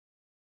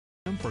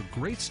for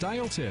great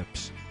style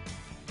tips.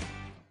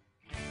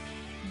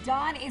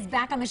 Dawn is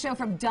back on the show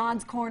from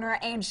Dawn's Corner,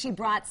 and she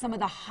brought some of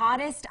the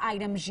hottest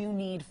items you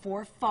need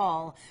for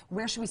fall.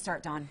 Where should we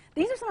start, Dawn?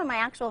 These are some of my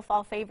actual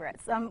fall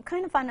favorites. I'm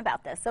kind of fun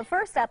about this. So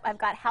first up, I've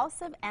got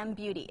House of M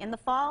Beauty. In the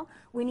fall,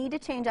 we need to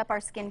change up our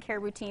skincare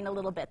routine a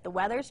little bit. The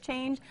weather's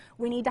changed.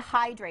 We need to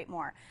hydrate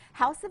more.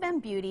 House of M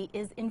Beauty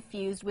is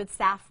infused with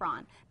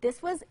saffron.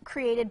 This was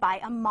created by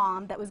a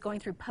mom that was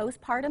going through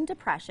postpartum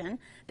depression,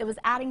 that was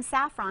adding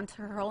saffron to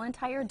her whole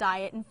entire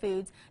diet and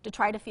foods to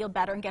try to feel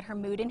better and get her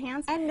mood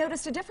enhanced. And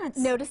noticed a difference.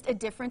 Noticed a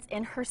difference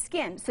in her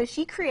skin. So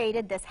she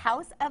created this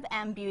House of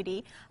M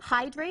Beauty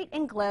Hydrate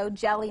and Glow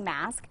Jelly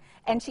Mask,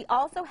 and she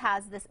also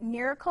has this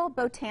Miracle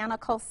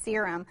Botanical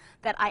Serum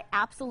that I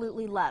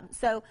absolutely love.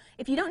 So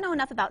if you don't know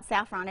enough about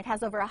saffron, it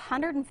has over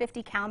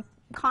 150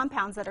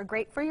 compounds that are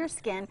great for your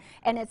skin,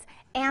 and it's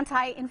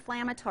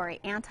anti-inflammatory,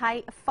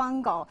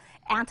 antifungal,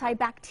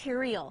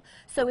 antibacterial.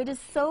 So it is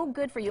so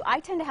good for you. I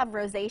tend to have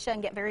rosacea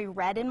and get very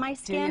red in my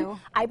skin. Do you?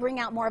 I bring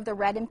out more of the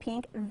red and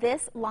pink.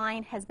 This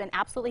line has been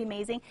absolutely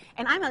amazing,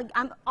 and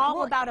I'm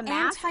all about a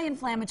mask.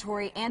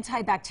 Anti-inflammatory,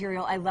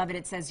 antibacterial. I love it.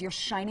 It says you're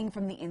shining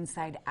from the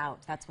inside out.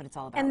 That's what it's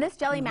all about. And this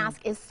jelly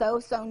mask is so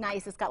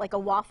nice. It's got like a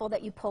waffle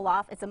that you pull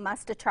off. It's a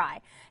must to try.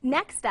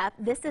 Next up,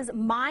 this is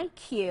My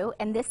Q,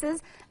 and this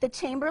is the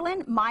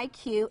Chamberlain My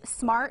Q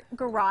Smart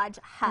Garage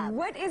Hub.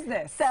 What is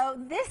this? So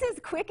this is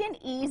quick and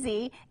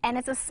easy, and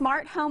it's a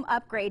smart home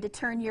upgrade to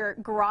turn your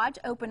garage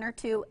opener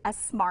to a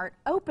smart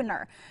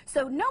opener.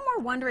 So no more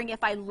wondering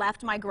if I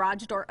left my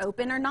garage door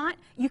open or not.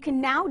 You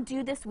can now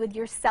do this with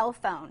your cell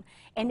phone.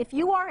 And if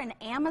you are an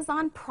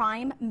Amazon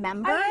Prime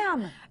member, I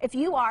am. If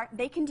you are,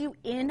 they can do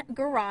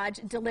in-garage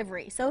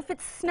delivery. So if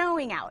it's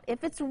snowing out,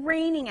 if it's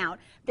raining out,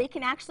 they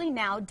can actually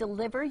now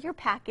deliver your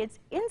package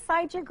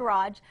inside your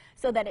garage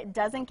so that it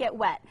doesn't get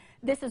wet.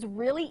 This is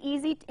really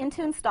easy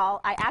to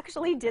install. I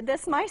actually did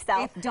this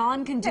myself. If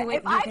Dawn can do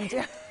it, you can do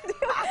it.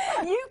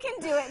 You can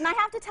do it. And I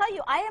have to tell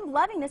you, I am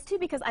loving this too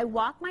because I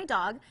walk my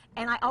dog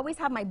and I always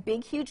have my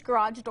big, huge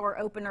garage door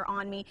opener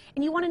on me.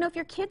 And you want to know if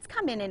your kids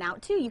come in and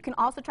out too. You can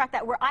also track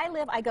that. Where I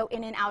live, I go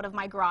in and out of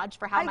my garage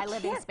for how my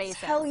living space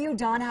is. I tell you,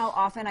 Dawn, how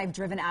often I've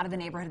driven out of the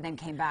neighborhood and then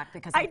came back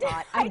because I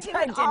thought I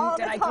didn't.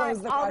 Did I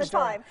close the garage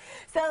door?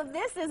 So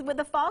this is, with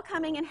the fall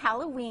coming and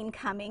Halloween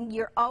coming,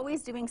 you're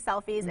always doing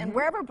selfies. And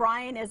wherever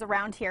Brian is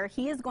around here,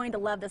 he is going to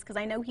love this because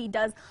I know he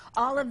does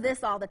all of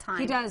this all the time.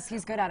 He does.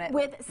 He's good at it.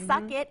 With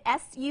Suc-It,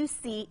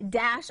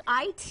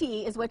 S-U-C-IT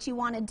is what you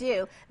want to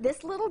do.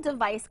 This little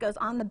device goes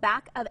on the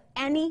back of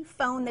any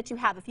phone that you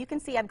have. If you can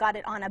see, I've got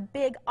it on a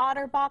big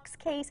OtterBox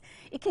case.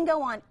 It can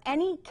go on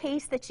any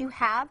case that you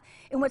have.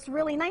 And what's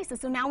really nice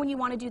is, so now when you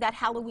want to do that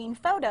Halloween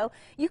photo,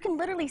 you can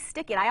literally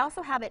stick it. I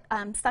also have it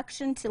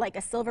suctioned to like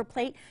a silver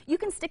plate. You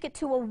can stick it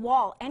to a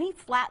wall, any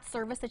flat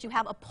surface that you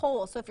have, a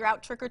pole. So if you're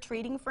out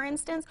trick-or-treating, for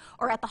instance,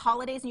 or at the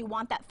holidays and you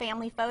want that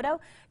family photo,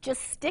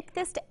 just stick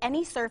this to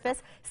any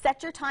surface,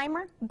 set your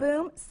timer,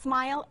 boom,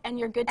 smile, and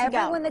you're good to go.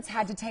 Everyone that's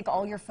had to take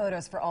all your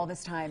photos for all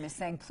this time is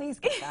saying, please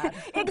get that.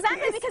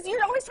 Exactly, because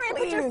you're always trying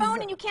to put your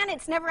phone and you can't.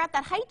 It's never at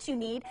that height you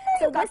need.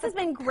 So this has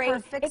been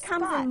great. It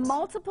comes in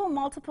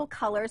multiple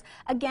colors.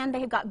 Again,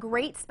 they've got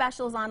great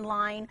specials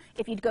online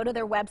if you go to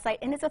their website,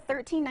 and it's a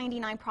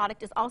 $13.99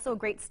 product. It's also a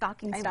great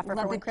stocking stuffer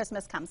for when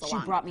Christmas comes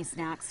along. She brought me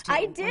snacks too.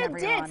 I did.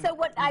 So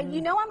what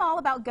you know, I'm all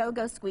about Go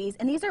Squeeze,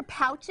 and these are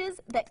pouches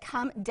that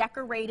come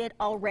decorated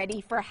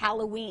already for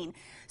Halloween.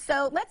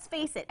 So let's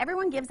face it,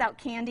 everyone gives out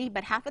candy,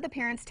 but half of the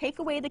parents take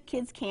away the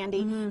kids'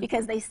 candy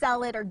because they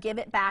sell it or give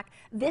it back.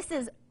 This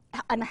is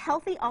a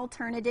healthy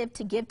alternative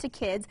to give to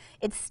kids.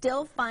 It's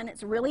still fun.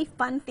 It's really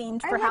fun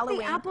themed for Halloween.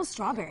 The apple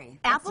strawberry.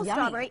 Apple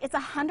strawberry. It's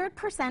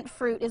 100%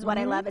 fruit is what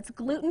I love. It's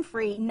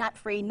gluten-free,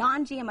 nut-free,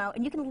 non-GMO,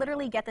 and you can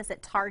literally get this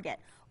at Target,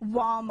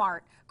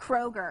 Walmart,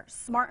 Kroger,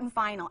 Smart &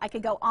 Final. I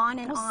could go on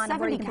and on.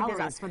 70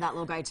 calories for that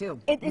little guy too.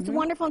 It's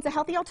wonderful. It's a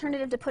healthy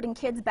alternative to put in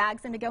kids'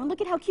 bags and to go, and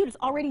look at how cute. It's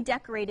already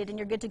decorated and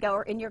you're good to go,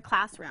 or in your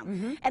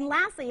classroom. And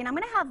lastly, and I'm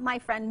going to have my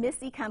friend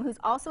Missy come, who's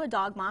also a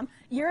dog mom.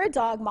 You're a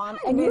dog mom,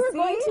 and you're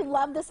going to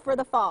love this for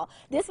the fall.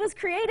 This was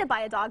created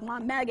by a dog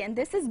mom, Megan.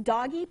 This is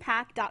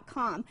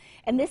Dogipack.com,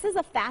 and this is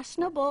a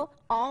fashionable,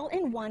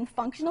 all-in-one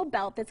functional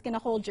belt that's going to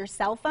hold your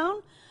cell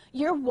phone,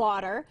 your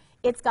water.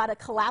 It's got a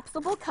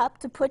collapsible cup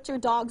to put your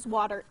dog's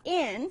water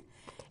in.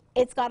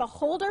 It's got a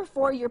holder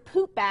for your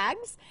poop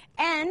bags,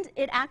 and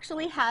it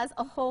actually has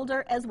a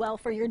holder as well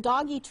for your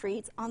doggy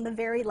treats on the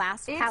very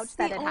last pouch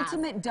that it has. It's the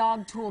ultimate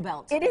dog tool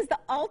belt. It is the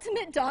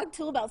ultimate dog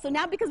tool belt. So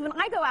now, because when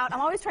I go out, I'm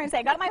always trying to say,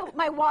 I got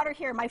my water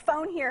here, my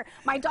phone here,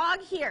 my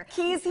dog here.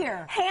 Keys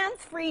here.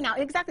 Hands-free now.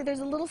 Exactly. There's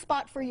a little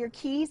spot for your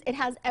keys. It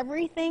has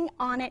everything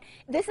on it.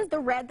 This is the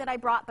red that I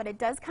brought, but it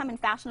does come in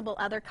fashionable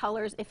other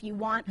colors if you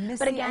want. Missy,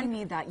 but again, I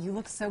need that. You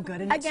look so good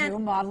in it too,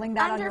 modeling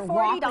that on your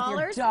walk with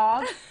your $40.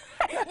 dog.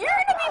 You're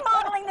going to be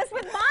modeling this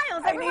with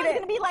Miles. Everyone's going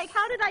to be like, how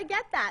how did I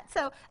get that?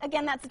 So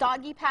again, that's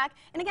Dogipack.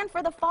 And again,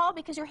 for the fall,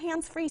 because your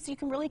hand's free, so you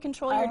can really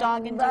control your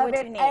dog and do what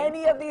you need.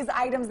 Any of these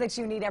items that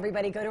you need,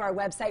 everybody, go to our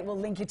website. We'll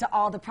link you to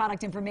all the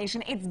product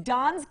information. It's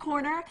Dawn's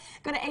Corner.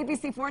 Go to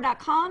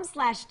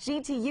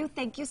abc4.com/GTU.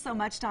 Thank you so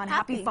much, Dawn.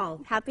 Happy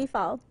fall. Happy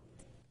fall.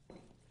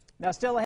 Now, still